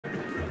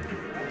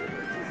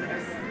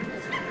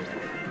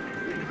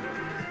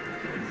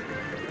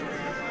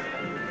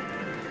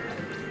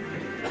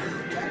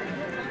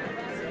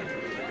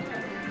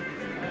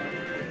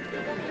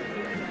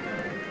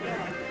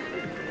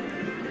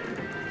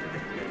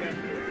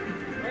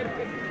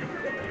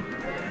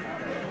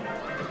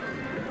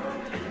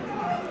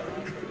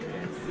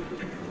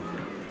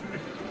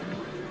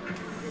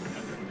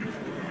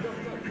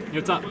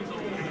What's up?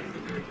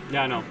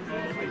 Yeah, I know.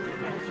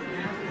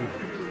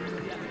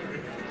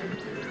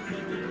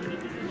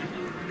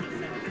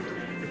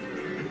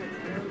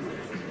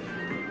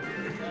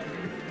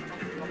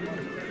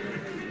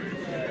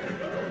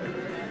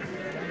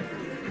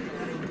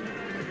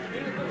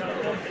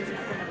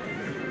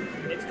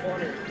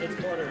 It's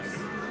corners.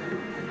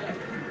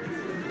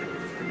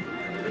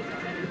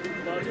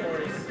 No, it's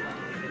corners.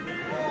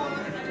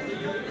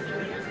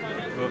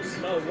 Whoops.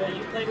 No, what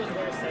you played was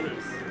where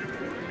semis.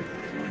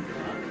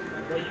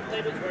 What you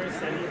played was where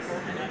semis.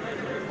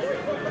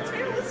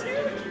 Let's hear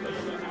it.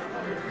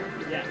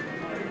 Yeah.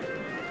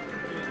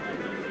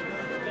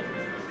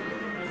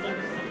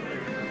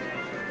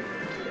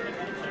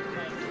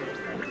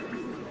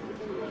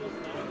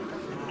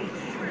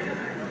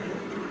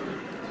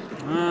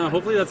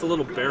 Hopefully that's a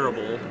little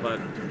bearable, but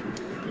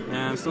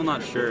yeah, I'm still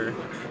not sure.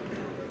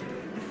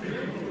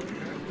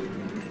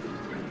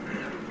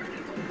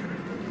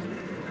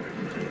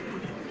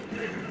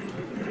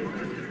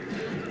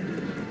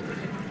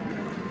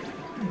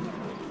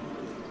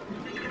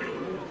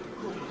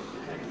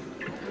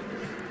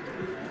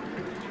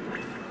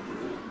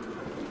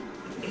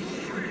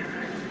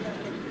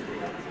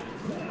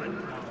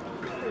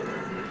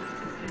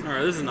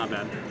 Alright, this is not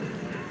bad.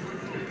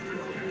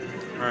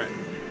 Alright.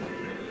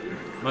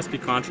 Must be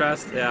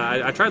contrast.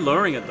 Yeah, I tried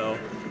lowering it though.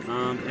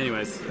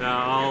 Anyways,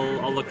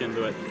 I'll look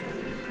into it.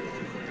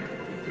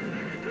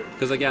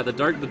 Cause like yeah, the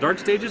dark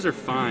stages are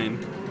fine.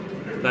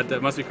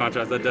 That must be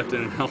contrast. That def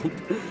didn't help.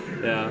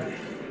 Yeah.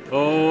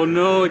 Oh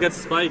no, it got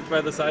spiked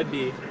by the side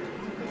B.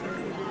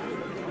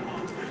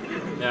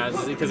 Yeah,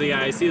 because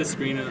yeah, I see the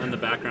screen and the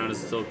background is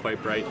still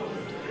quite bright.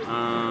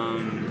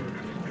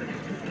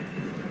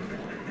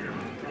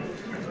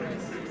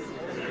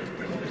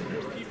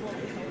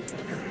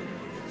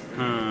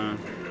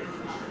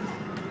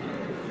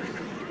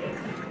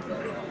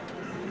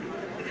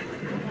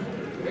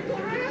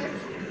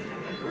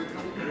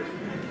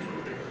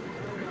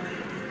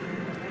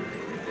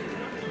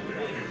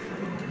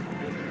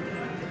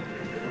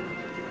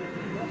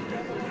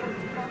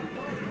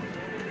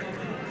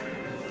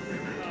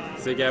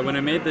 So yeah, when I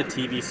made the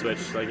TV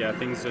switch, like yeah,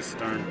 things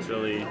just aren't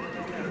really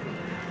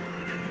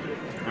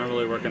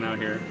working out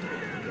here.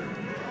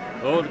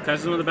 Oh,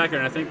 catches him with the back here,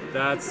 and I think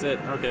that's it.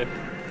 Okay.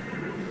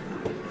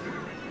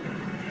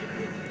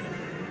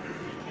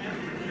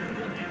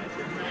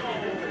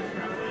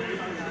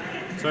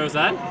 Sorry, was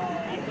that?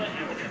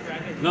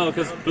 No,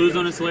 because Blue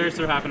Zone and Solaris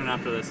are happening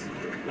after this,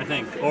 I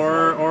think.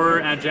 Or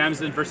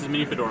Jams versus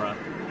Mini Fedora.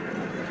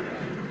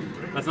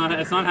 It's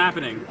not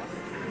happening.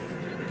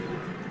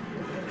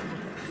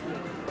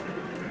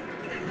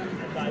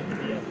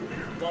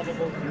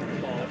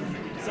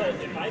 So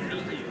if I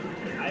beat you,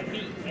 I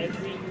beat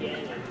every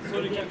game.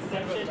 So the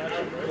exception of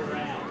the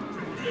round.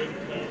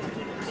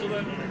 So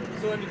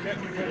then you can't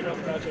put it up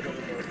matchup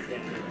anymore.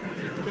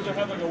 Because I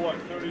have like a what,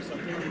 30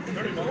 something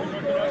record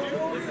on you?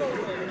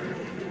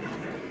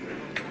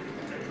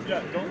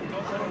 Yeah, don't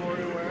let him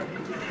worry where.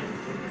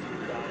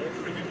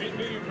 If you beat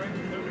me, you break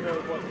the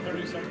what,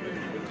 30 something?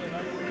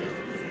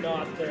 It's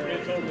not 30.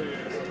 It totally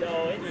is.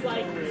 No, it's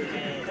like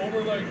 10.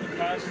 Over like the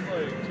past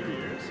like 2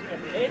 years.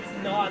 It's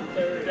not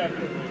 30.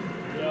 Definitely.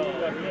 No,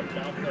 definitely. we have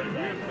not played that. We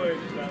have played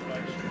that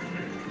much.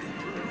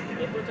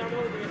 If we're talking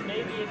about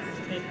maybe it's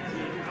 15.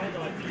 Hold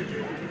on.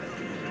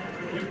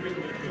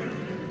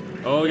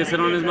 Oh, it gets hit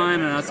on his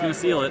mind, and that's going to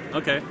seal it.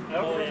 Okay.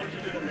 Oh, yeah.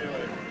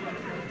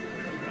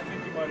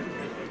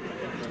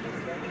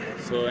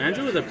 So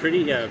Anjo with a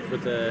pretty,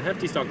 with a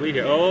hefty stock lead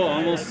here. Oh,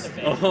 almost,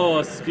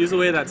 spews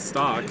away that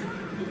stock.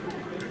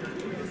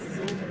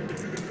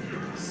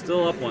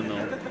 Still up one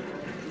though.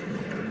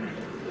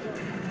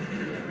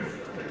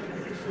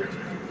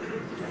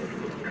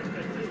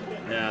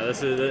 Yeah,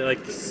 this is,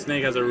 like,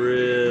 Snake has a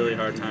really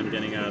hard time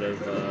getting out of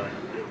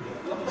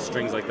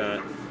strings like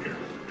that.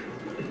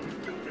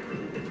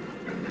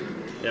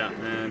 Yeah,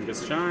 and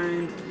gets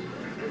shined.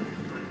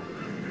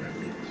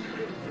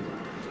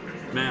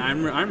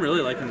 Man, I'm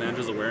really liking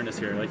Anjo's awareness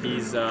here. Like,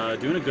 he's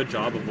doing a good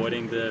job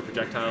avoiding the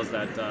projectiles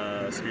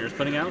that Smear's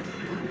putting out.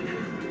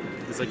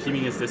 It's like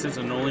keeping his distance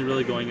and only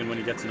really going in when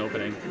he gets an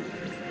opening.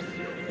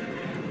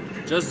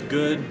 Just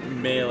good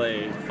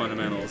melee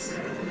fundamentals.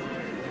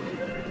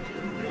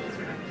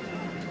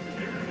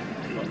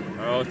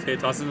 Oh, okay,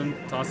 toss it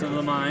into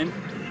the mine.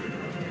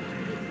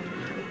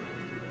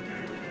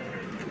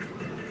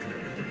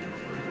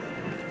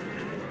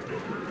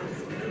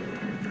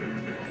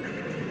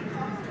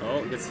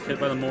 Oh, gets hit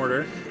by the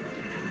mortar.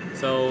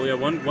 So yeah,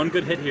 one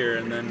good hit here,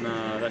 and then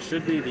that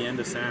should be the end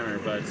of Sammer.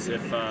 But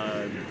if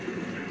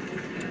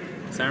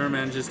Sammer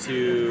manages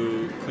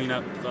to clean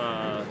up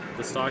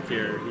the stock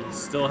here, he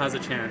still has a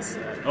chance.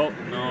 Oh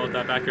no,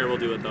 that back air will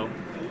do it though.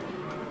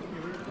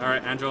 All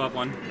right, Anjo up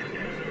one.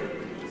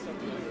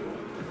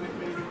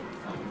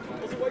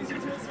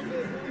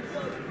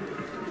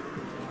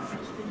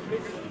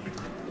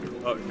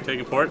 Oh,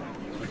 taking port.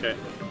 Okay.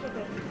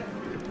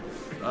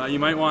 You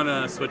might want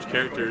to switch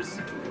characters.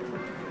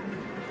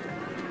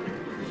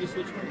 Did you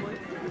switch one point?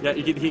 Yeah,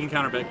 he can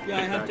counter back. Yeah,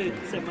 I have to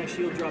set my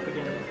shield drop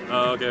again.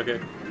 Oh, okay.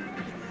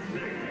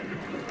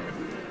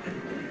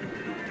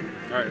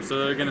 Alright,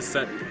 so they're gonna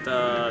set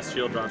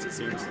shield drops, it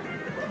seems.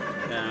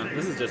 Yeah,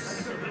 this is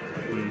just...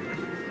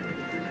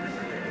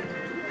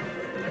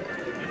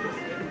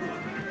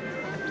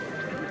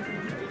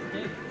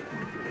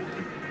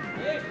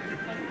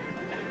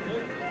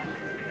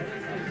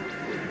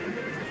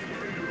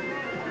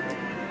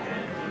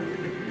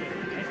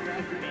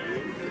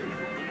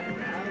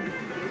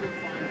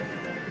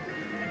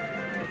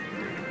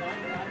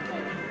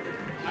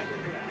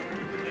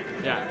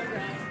 Yeah.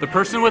 The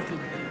person with...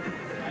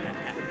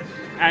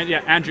 And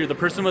yeah, Andrew, the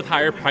person with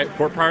higher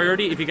port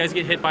priority, if you guys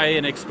get hit by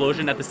an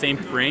explosion at the same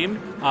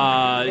frame,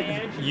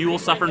 you will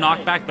suffer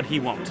knockback, but he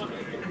won't.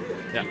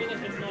 Yeah.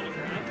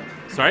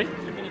 Sorry?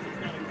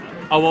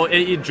 Oh, well,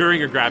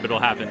 during your grab, it'll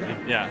happen.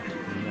 Yeah.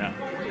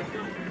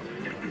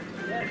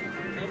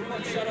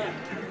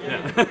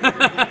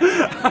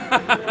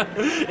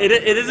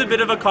 It is a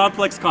bit of a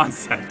complex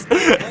concept.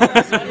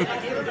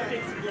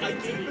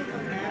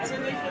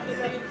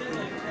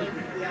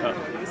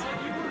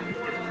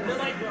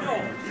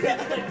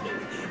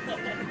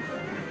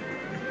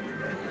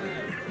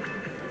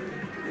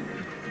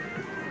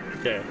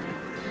 Okay.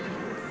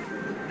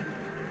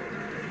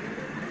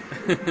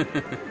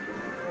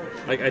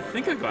 Like, I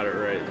think I got it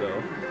right,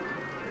 though.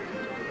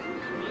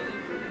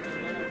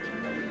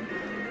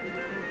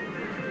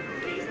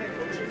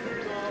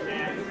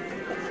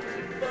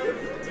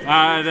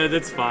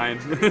 That's fine.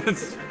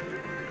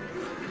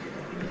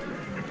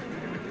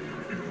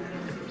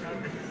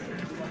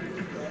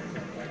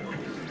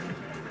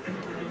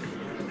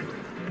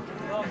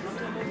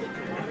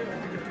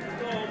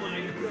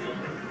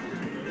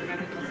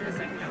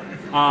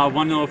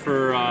 One 0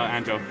 for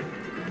Anjo.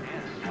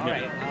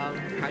 Alright,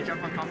 can I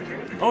jump on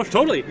commentary? Oh,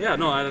 totally. Yeah,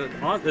 no,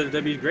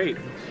 that'd be great.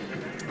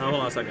 Hold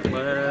on a second.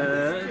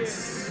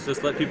 Let's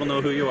just let people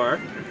know who you are.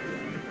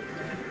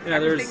 Yeah,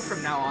 Everything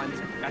from now on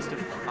is best of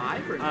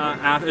 5 or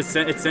it's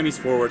semis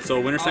forward. So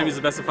winner semis is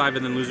the best of 5,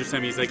 and then loser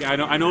semis. Like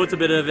I know it's a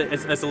bit of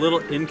it's a little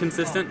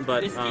inconsistent,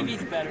 but This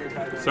TV's better,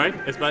 by the way. sorry,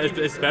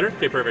 it's better.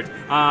 Okay, perfect.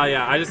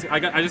 Yeah, I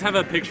just have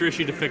a picture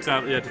issue to fix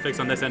out. Yeah, to fix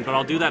on this end, but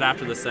I'll do that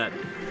after the set.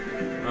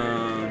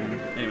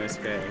 Anyways,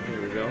 okay,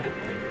 here we go.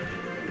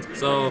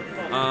 So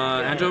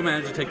Anjo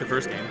managed to take the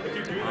first game,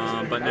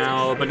 but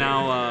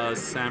now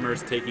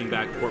Sammer's taking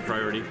back port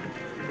priority.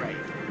 Right.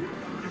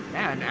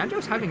 Man,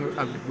 Anjo's having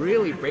a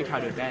really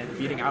breakout event,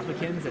 beating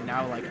Alphakins and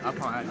now like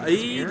up on.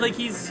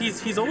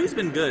 He's always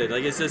been good.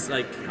 Like it's just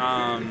like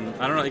I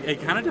don't know.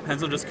 It kind of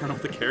depends on just kind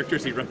of the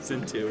characters he runs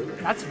into.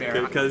 That's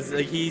fair. Because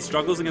like, he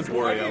struggles against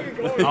Wario.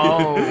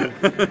 Oh,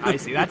 I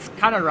see. That's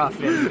kind of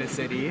rough in the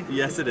city.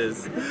 Yes, it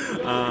is.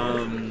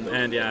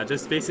 And yeah,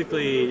 just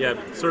basically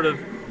sort of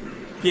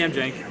PM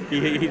jank.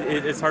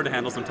 It's hard to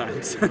handle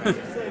sometimes.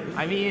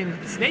 I mean,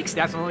 Snake's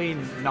definitely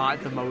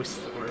not the most.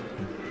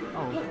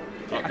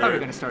 I thought we were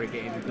gonna start a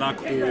game. Not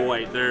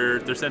quite.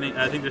 They're setting.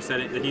 I think they're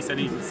setting. He said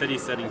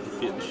he's setting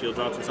shield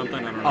drops or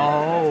something. I don't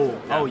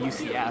know. Oh,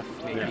 UCF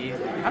maybe. Yeah.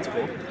 That's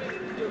cool.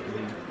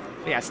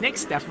 Yeah,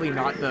 Snake's definitely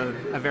not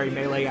a very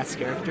melee-esque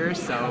character.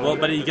 So. Well,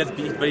 but he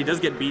does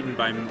get beaten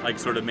by like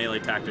sort of melee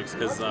tactics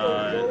because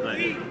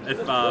if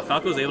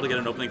Falco's able to get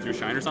an opening through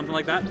Shine or something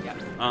like that,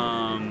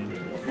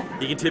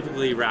 he can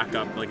typically rack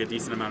up like a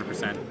decent amount of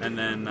percent, and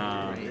then.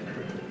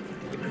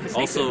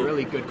 Snake's a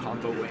really good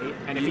combo weight,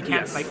 and if he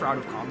can't cipher out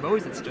of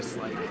combos, it's just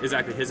like...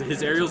 Exactly.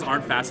 His aerials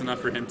aren't fast enough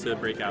for him to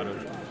break out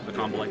of a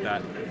combo like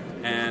that.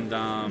 And,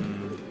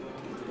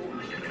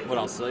 what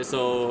else?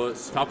 So,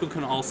 Falco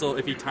can also,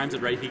 if he times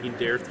it right, he can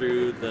dare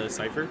through the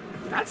cipher.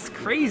 That's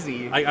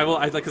crazy.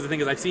 Because the thing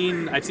is, I've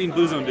seen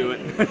Blue Zone do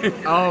it.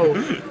 Oh.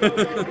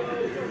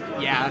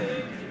 Yeah.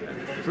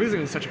 Blue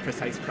Zone is such a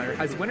precise player.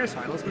 Has Winners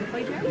Finals been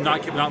played yet?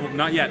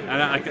 Not yet.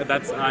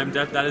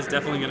 That is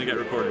definitely going to get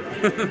recorded.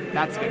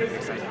 That's going to be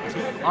exciting.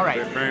 All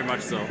right. Very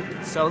much so.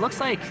 So it looks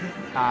like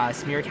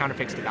Smear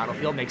counterpicks the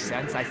battlefield. Makes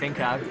sense. I think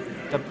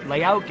the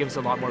layout gives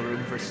a lot more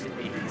room for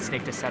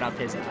Snake to set up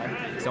his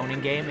zoning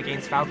game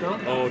against Falco.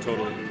 Oh,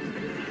 totally.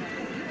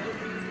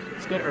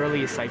 It's good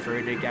early cipher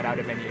to get out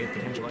of any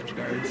potential edge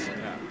guards.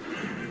 Yeah.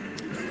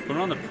 Put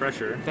on the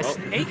pressure. Does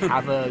Snake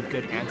have a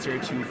good answer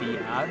to the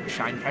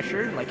Shine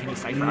pressure? Like, can he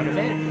cipher out of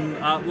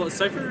it? Well,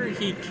 cipher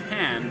he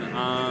can,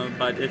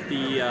 but if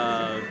the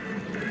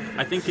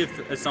I think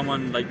if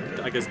someone like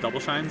I guess double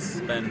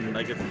shines, then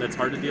like that's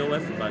hard to deal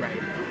with. But like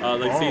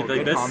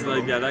this, combo.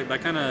 like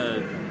that kind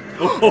of.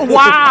 Oh,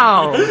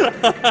 wow!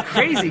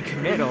 Crazy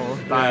committal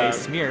by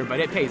Smear, but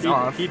it pays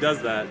off. He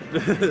does that.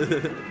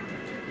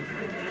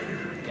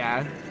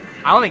 Yeah.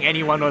 I don't think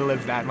anyone would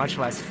live that, much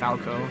less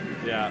Falco.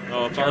 Yeah.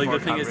 Oh, like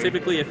the thing is,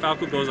 typically if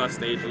Falco goes off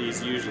stage,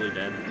 he's usually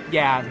dead.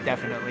 Yeah,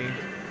 definitely.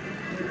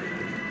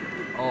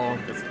 Oh,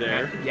 it's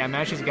there. Yeah,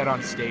 manages to get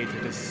on stage,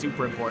 which is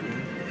super important.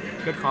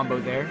 Good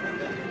combo there.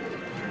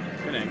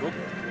 Good angle.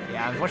 Yeah.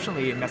 Yeah,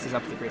 unfortunately it messes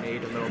up the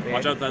grenade a little bit.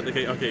 Watch out that.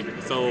 Okay.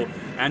 So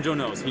Anjo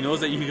knows. He knows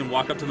that you can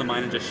walk up to the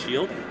mine and just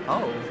shield.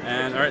 Oh.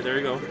 And all right, there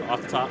you go,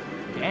 off the top.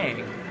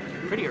 Dang.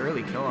 Pretty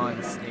early kill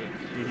on Snake.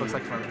 Looks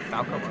like from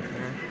Falco up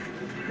there.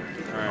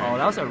 All right. Oh,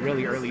 that was a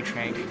really early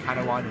trank.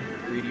 Kind of wanted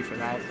greedy for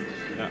that.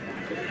 Yeah.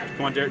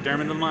 Come on, dare him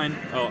into the mine.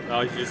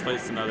 Oh, he just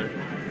placed another.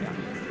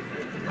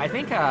 I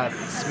think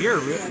Smear.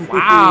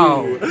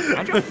 Wow.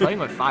 Anjo playing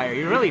with fire.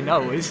 He really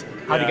knows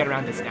how to get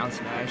around this down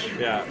smash.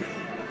 Yeah.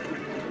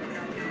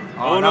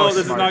 Oh, no, was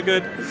this smart. is not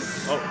good.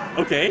 Oh,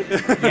 okay.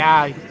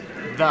 Yeah,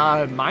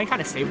 the mine kind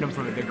of saved him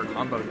from a bigger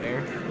combo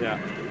there. Yeah.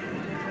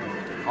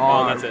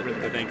 Oh, That's it,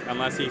 I think.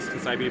 Unless he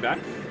can side B back.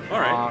 All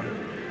right.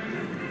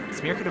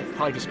 Smear could have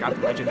probably just grabbed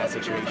the ledge in that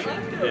situation.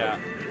 Yeah.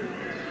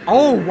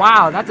 Oh,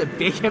 wow, that's a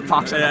big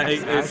hitbox on Yeah,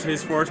 that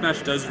his forward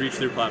smash does reach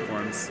through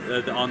platforms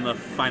on the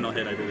final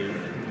hit, I believe.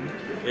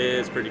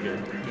 It's pretty good.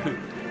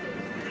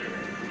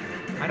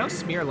 I know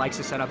Smear likes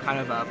to set up kind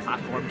of a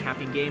platform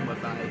camping game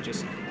with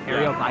just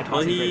aerial glide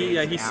tossing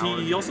grenades down.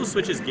 He also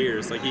switches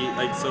gears. Like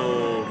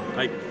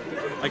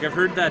I've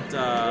heard that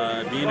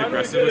being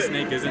aggressive with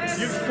Snake isn't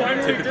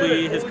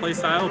typically his play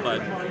style,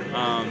 but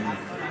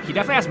he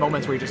definitely has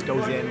moments where he just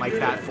goes in like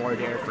that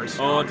forward air first.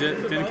 Oh,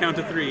 didn't count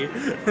to 3.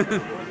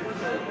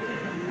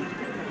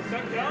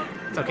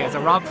 It's okay. As a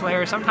Rob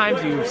player,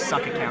 sometimes you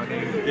suck at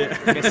counting. Yeah.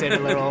 Miss it a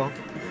little,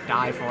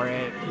 die for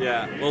it.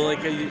 Yeah. Well,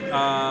 like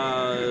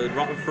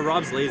for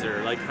Rob's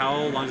laser, like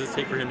how long does it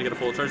take for him to get a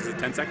full charge? Is it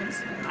 10 seconds?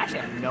 I actually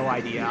have no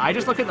idea. I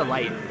just look at the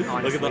light,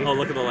 honestly.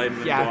 Look at the light and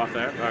then go off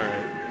there. All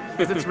right.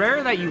 Because it's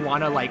rare that you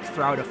want to like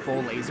throw out a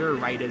full laser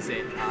right as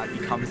it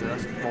becomes a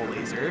full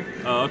laser.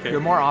 Oh, okay.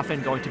 You're more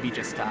often going to be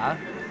just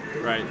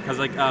right, because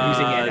like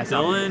using it as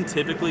Dylan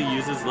typically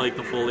uses like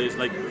the full laser,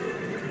 like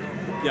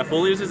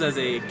full lasers as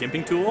a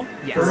gimping tool.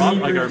 Yes. For Rob,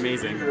 like are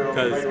amazing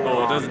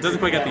because it doesn't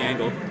quite get the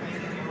angle.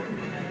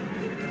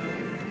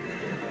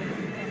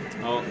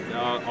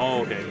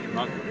 Okay,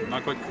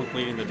 not quite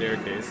completing the dare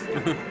case.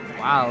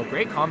 Wow,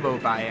 great combo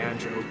by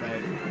Anjo,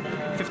 but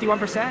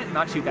 51%,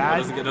 not too bad.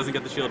 Doesn't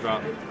get the shield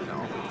drop.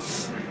 No.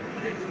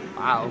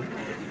 Wow.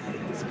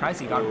 Surprised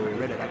he got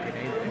rid of that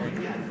grenade there.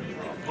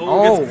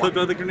 Gets clipped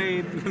out of the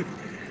grenade.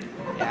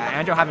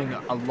 Yeah, Anjo having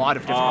a lot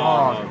of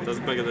different.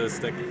 Doesn't quite get the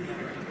stick.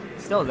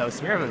 Still though,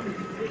 Smear have a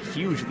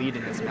huge lead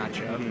in this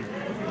matchup.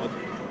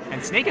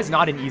 And Snake is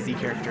not an easy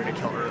character to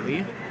kill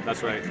early.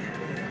 That's right.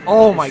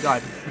 Oh my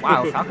god.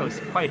 Wow, Falco's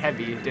quite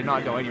heavy. Did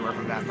not go anywhere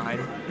from that mine.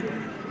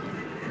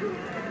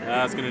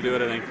 That's gonna do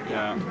it, I think.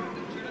 Yeah.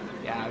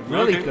 Yeah,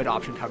 really good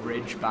option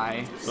coverage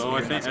by So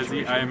I think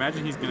I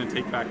imagine he's gonna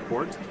take back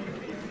port.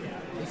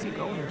 Is he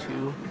going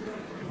to?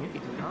 Maybe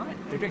not.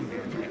 They're doing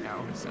damage right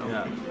now, so.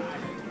 Yeah.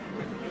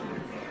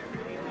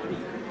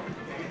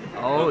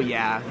 Oh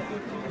yeah.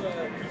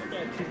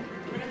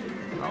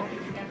 Oh.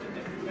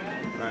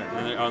 Alright,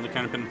 and they're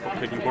kind of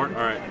picking port?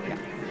 Alright. Yeah.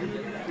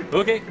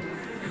 Okay.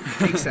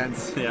 Makes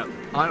sense. Yeah.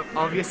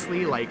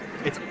 Obviously, like,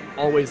 it's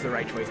always the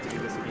right choice to do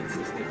this against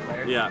this Snake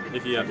player. Yeah,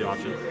 if you have the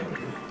option.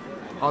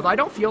 Although I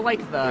don't feel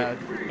like the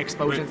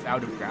explosions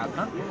out of grab,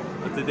 huh?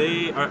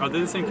 Are they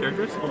the same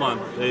characters? Hold on.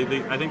 I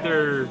think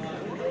they're...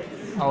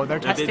 Oh, they're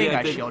testing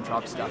shield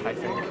drop stuff, I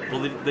think.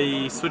 Well,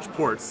 they switch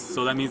ports,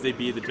 so that means they'd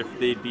be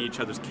each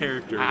other's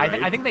character,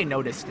 right? I think they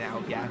noticed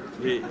now, yeah.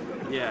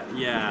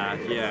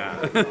 Yeah.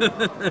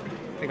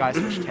 They gotta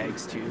switch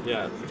tags too.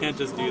 Yeah, you can't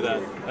just do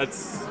that.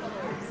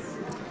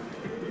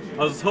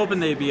 I was hoping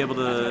they'd be able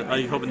to.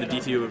 Hoping the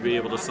DTU would be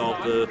able to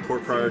solve the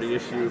port priority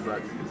issue,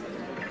 but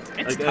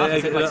it's tough.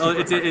 It's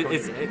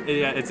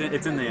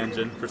in the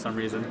engine for some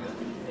reason.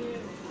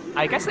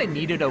 I guess they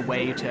needed a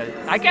way to.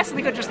 I guess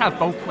they could just have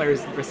both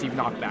players receive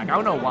knockback. I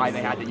don't know why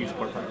they had to use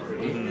port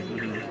priority.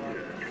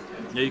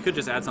 Yeah, you could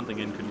just add something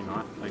in, could you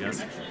not? I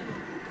guess,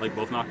 like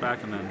both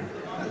knockback and then.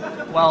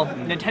 Well,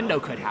 Nintendo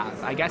could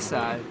have. I guess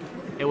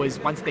it was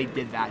once they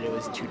did that, it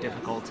was too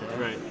difficult to.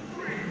 Right.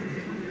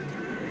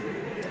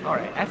 All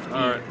right,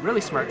 FD,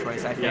 really smart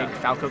choice. I think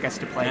Falco gets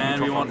to play.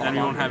 And we won't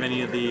have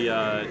any of the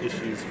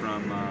issues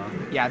from.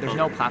 Yeah, there's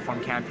no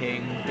platform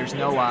camping. There's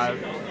no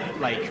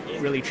like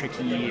really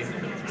tricky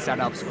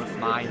setups with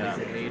mine and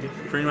grenade.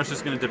 Pretty much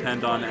just going to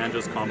depend on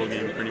Anjo's combo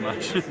game, pretty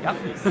much. Yep.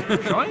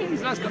 Showing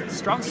he's got a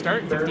strong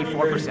start,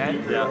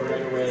 54%. Yeah.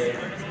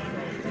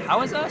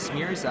 How is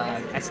Smear's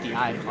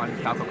SDI on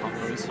Falco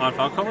combos? On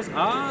Falco combos?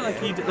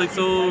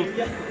 So.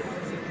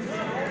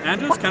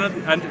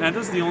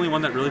 Anjo's the only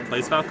one that really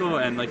plays Falco,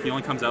 and like he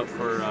only comes out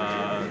for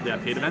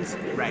paid events.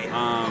 Right.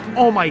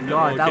 Oh my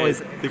god, that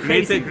was the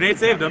grenade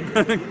saved him.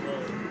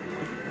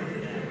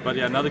 But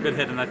yeah, another good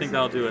hit, and I think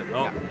that'll do it.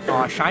 Oh.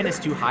 Yeah. Shine is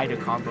too high to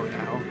combo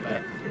now,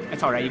 but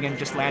it's all right. You can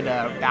just land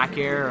a back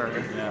air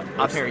or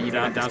up air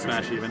even. Down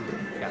smash even.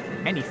 Yeah,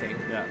 anything.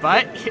 Yeah.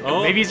 But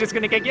maybe he's just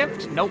gonna get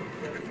gimped. Nope.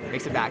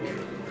 Makes it back.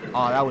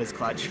 Oh, that was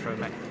clutch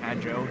from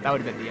Anjo. That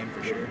would have been the end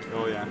for sure.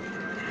 Oh yeah.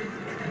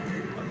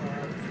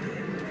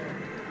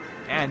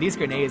 Man, these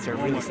grenades are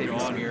really saving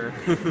Smear.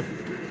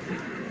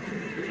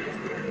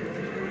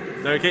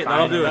 Okay,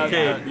 that'll do it.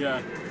 Okay.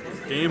 Yeah.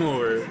 Game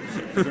over.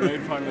 The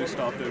grenade finally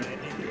stopped him.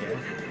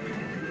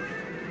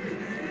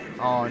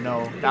 Oh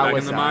no, that Back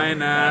was in the mine.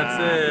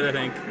 That's it, I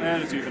think.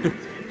 And it's even.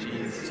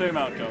 Jeez. Same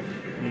outcome.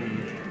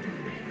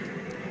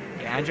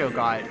 Yeah, Anjo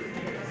got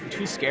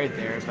too scared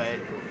there, but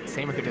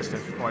Samer could just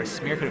have, or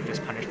Smear could have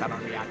just punished that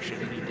on reaction,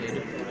 and he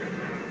did.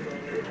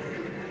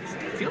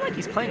 I feel like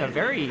he's playing a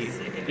very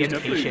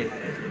impatient.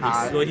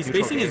 Well, he's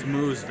neutral spacing game. his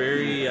moves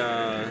very,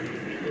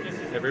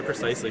 very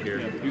precisely here.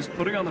 Yeah, he's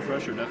putting on the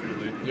pressure,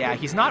 definitely. Yeah,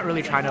 he's not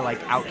really trying to like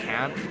out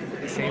camp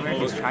Samer.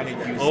 He's trying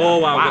to use. Oh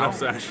wow, good up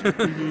smash.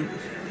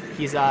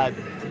 He's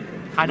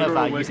kind of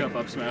Literal wake using.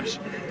 up smash.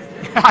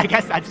 I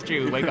guess that's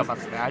true. Wake up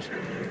smash.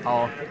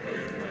 Oh.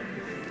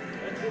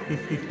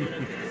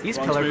 These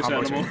Long pillar space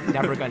combos animal. are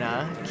never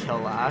gonna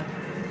kill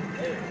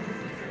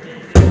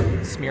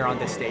Smear on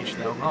this stage,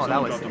 though. Oh, that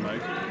Someone was. dropped the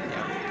mic.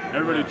 Yeah.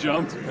 Everybody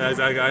jumped. Yeah,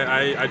 exactly.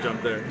 I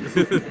jumped there.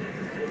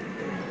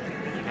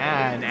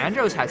 Man,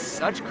 Andros has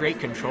such great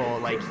control.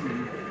 Like,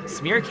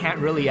 Smear can't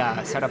really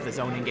set up the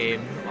zoning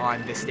game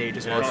on this stage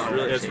as well.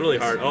 Yeah, as it's really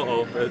hard. He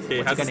has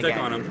to gonna stick get?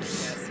 on him. He needs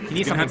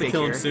He's gonna something have to big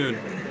kill here. him soon.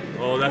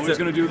 Oh, that's He's it.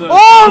 gonna do the.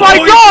 Oh my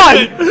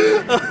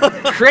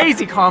god!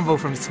 Crazy combo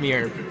from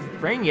Smear.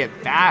 Bringing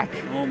it back.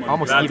 Oh my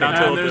Almost That even. down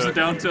tilt And there's will a do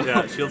it. down tilt.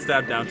 Yeah, shield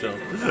stab down tilt.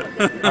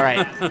 All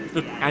right,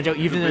 Anjo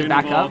even is Being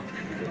back involved.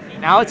 up.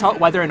 Now it's all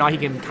whether or not he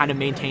can kind of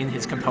maintain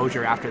his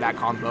composure after that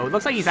combo. It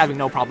looks like he's having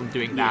no problem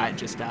doing that.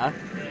 Just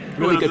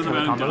really good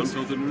pillar combos.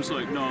 And we're just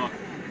like, no.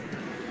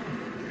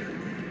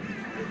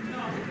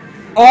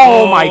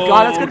 Oh my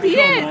god, that's gonna be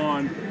come it!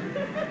 on.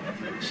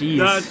 Jeez.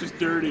 That's just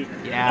dirty.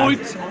 Yeah. Oh, he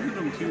taunted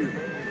him too.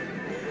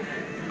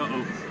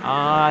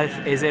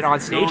 Uh-oh. Is it on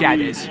stage? No, Yeah, it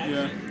he- is.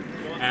 Yeah.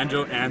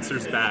 Anjo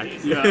answers back.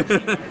 Yeah.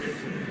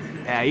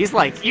 Yeah, he's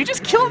like, you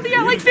just killed me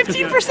at like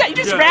 15%. You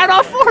just Yeah. ran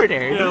off forward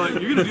there. Yeah, like,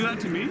 you're gonna do that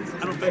to me?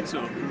 I don't think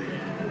so.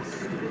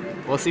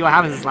 We'll see what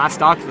happens this last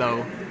stock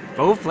though.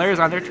 Both players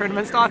on their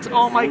tournament stocks.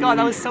 Oh my god,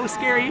 that was so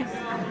scary.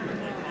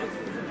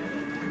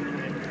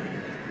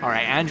 All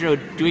right, Andrew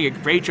doing a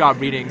great job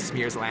reading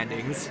Smear's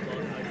landings.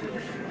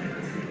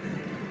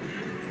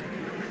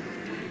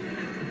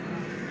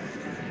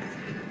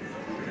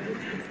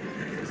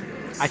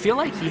 I feel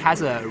like he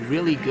has a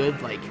really good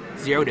like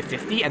 0 to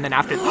 50, and then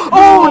after.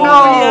 Oh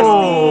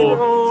no!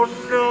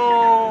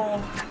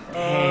 Oh no!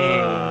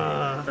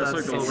 Dang. That's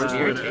like the So worst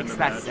Smear way to end takes the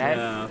that match. set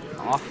Yeah.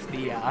 off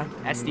the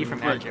SD from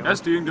Like, Anjo.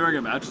 SDing during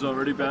a match is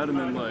already bad, and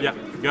then like Yeah,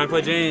 you gotta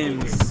play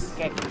James.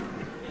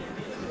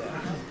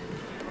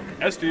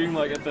 SDing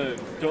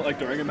like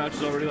during a match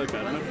is already like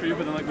bad enough for you,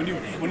 but then like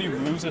when you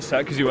lose a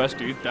set because you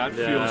SD, that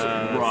feels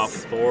rough.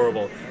 It's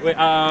horrible. Wait,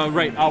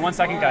 right. 1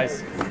 second,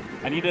 guys.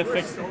 I need to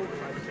fix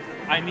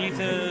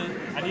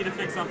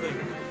something.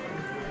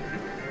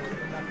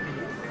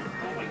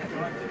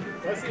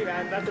 Let's see,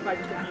 man. That's if I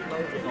can beat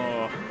Logan.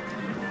 Oh.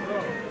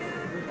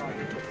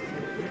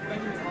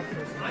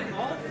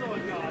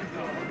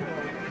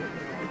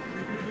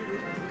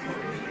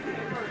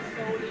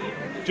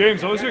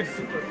 James, what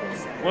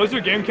was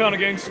your game count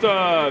against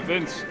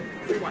Vince?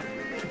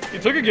 You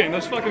took a game.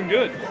 That's fucking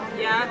good.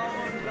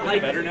 Yeah,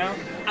 like Better now?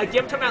 I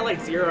gimped him at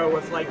like 0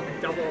 with like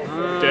double.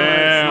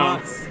 Damn.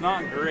 It's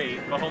not great,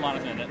 but hold on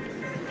a minute.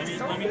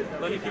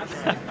 Let me keep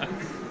trying.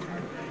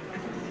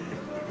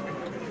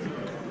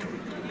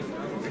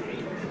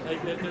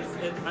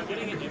 I'm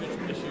getting an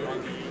image issue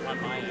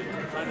on my end.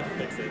 I'm trying to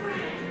fix it.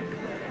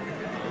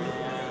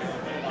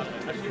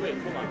 Actually, wait,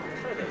 hold on.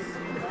 Try this.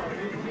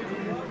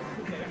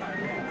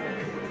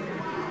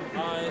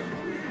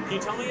 Can you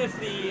tell me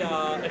if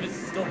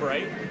it's still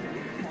bright?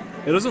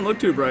 It doesn't look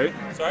too bright.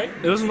 Sorry?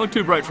 It doesn't look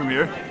too bright from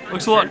here.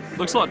 Looks a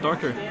lot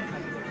darker.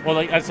 Well,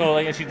 like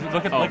actually,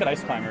 look at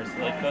ice climbers.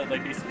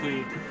 Like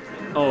basically.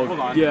 Oh, Hold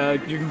on. yeah,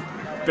 you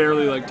can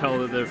barely like tell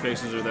that their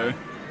faces are there.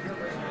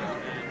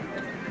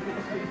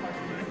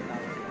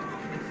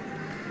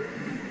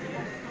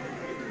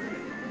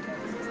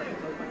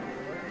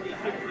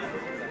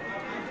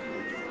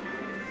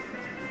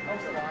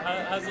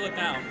 How's it look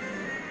now?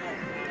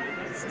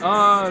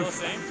 Uh, Still the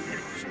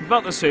same?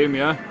 about the same,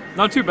 yeah.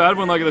 Not too bad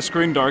when like the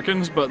screen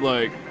darkens, but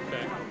like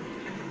Okay.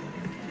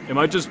 it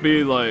might just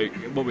be like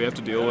what we have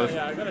to deal with.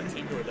 Yeah, I gotta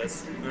tinker with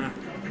this.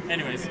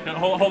 Anyways,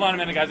 hold on a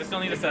minute, guys. I still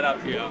need to set up.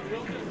 Yeah.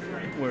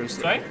 Where's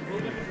the... Sorry?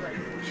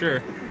 Sure.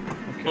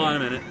 Hold on a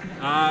minute.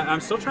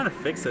 I'm still trying to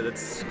fix it.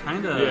 It's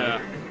kind of.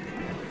 Yeah.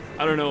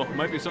 I don't know. It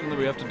might be something that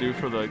we have to do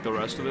for like the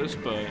rest of this,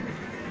 but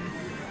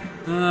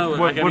Like, I would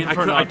mean, I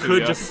prefer could, not I to,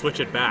 could yeah. just switch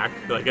it back.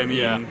 Like, I mean,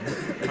 Yeah.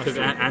 because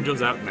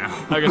Anjo's out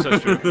now. I guess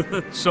that's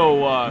true.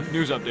 So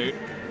news update.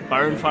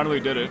 Byron finally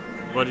did it.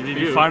 What did he He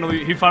do?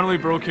 finally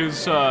broke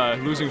his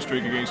losing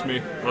streak against me.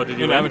 Oh, did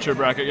he in win? amateur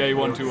bracket. Yeah, he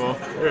won 2-0.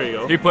 There you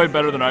go. He played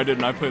better than I did,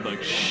 and I played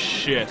like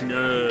shit.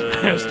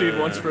 I stayed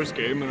once for first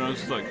game, and I was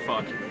just like,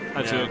 fuck.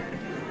 That's Yeah.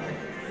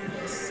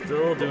 it.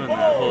 Still doing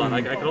that. Hold on.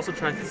 I could also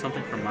try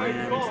something from my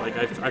end. Like,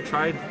 I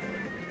tried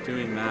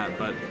doing that,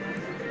 but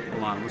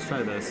hold on. Let's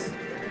try this.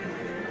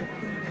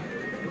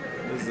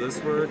 Does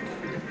this work?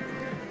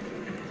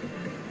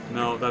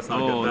 No, that's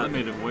not Oh, good. that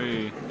made it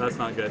way. That's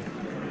not good.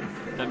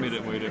 That made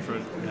it way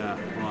different. Yeah,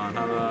 hold on.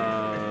 How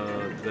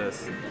about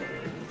this?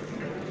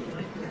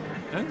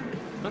 Eh?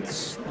 That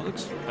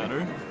looks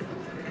better.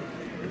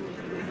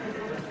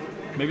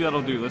 Maybe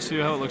that'll do. Let's see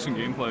how it looks in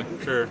gameplay.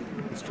 Sure,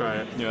 let's try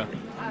it. Yeah.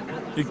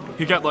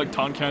 He kept like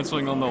taunt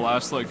canceling on the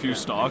last like few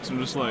stocks and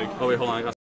just like. Oh wait, hold on. I got